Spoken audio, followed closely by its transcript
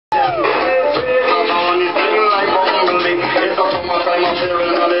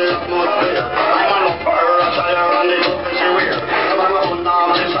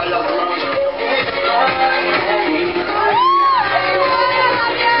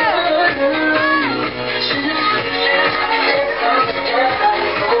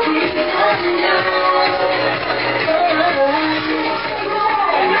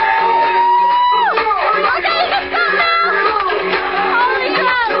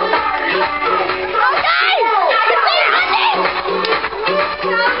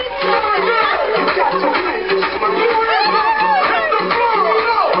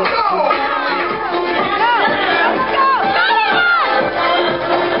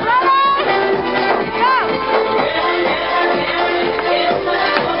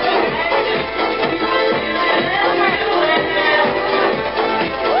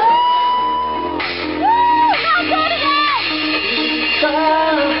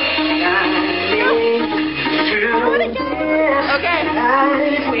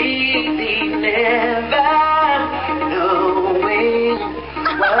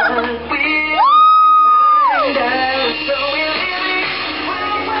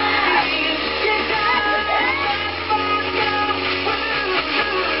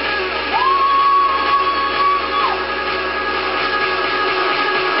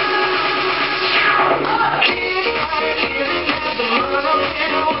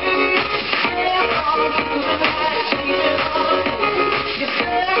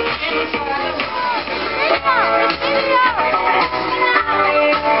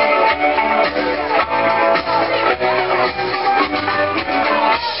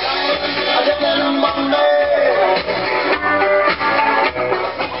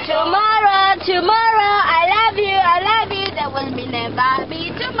Tomorrow, I love you, there will be never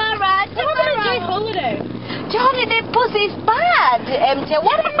be tomorrow. Holiday pussy is bad, MJ.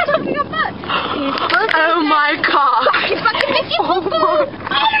 What are you talking about? Oh my god.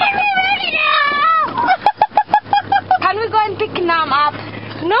 Can we go and pick Nam up?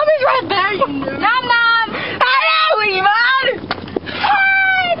 Nam is right there, you know. Nam! Hello, Iman!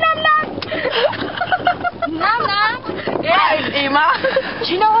 Hi, Nam! Yeah, it's Iman. Do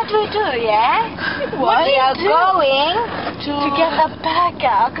you know what we do, yeah? What We are going to get a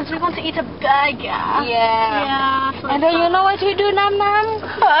burger, because we want to eat a burger. Yeah. And then you know what we do, Nam?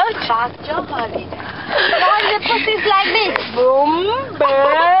 What? Start your holiday. All the pussies like this. Boom,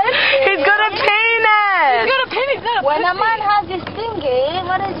 burn. He's got a penis. He's got a penis. When a man has this thingy,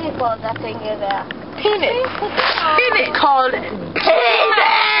 what is it called, that thingy there? Penis. Penis. Called penis.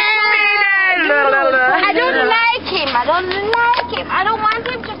 I don't like him. I don't want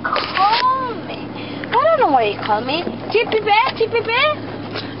him to call me. I don't know what he call me. Chippy bear? You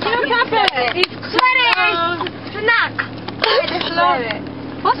know what happened? It's sweating. Snack.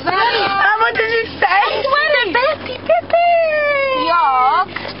 What's that? What did you say? Sweating. Yuck.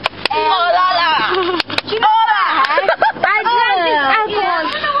 Oh la la. You know what? I drank this alcohol.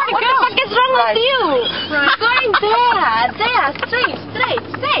 What the fuck is wrong with you? Going there. Straight.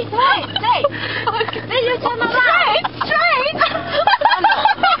 Then you turn around. Straight.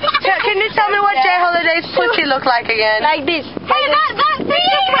 Can you tell me what Jay Holiday's pussy looked like again? Like this. Hey, that thing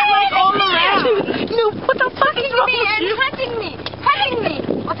just went like all around. No, what the fuck is wrong with you? Hurting me.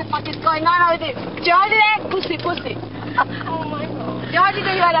 What the fuck is going on with it? Jordan, pussy. Oh my god. Jordan,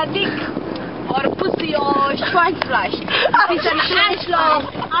 you had a dick. Or pussy or Schweinfleisch. It's an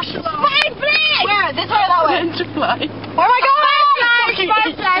Arschloch. Schweinfleisch! Where? This way or that way? Schweinfleisch. Oh my god!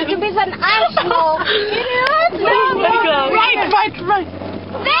 Schweinfleisch, du bist ein Arschloch. Idiot! Oh my god. Right.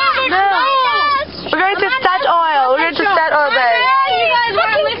 There! No. We're going to Stat Oil. Babe. You guys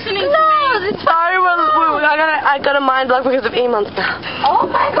weren't listening to me. Sorry, I got a mind block because of Iman stuff. Oh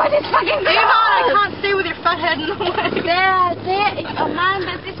my god, it's fucking closed! I can't stay with your fat head in the way. There is a man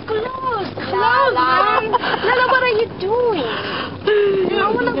that is closed. Lala, what are you doing?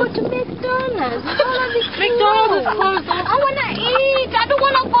 I want to go to McDonald's. McDonald's is closed. I want to eat. I don't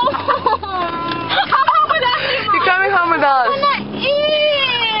want to go home. Come home with us. You're coming home with us. I want to eat.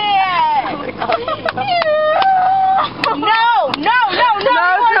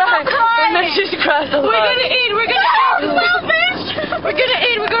 No, she's crying. We're gonna eat. We're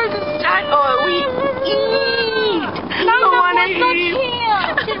going to Stat Oil. We eat. No, not here.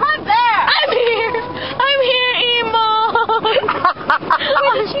 She's right there. I'm here, Iman.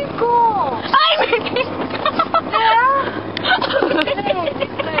 Where did she go? I'm here.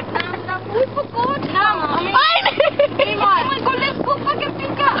 We forgot.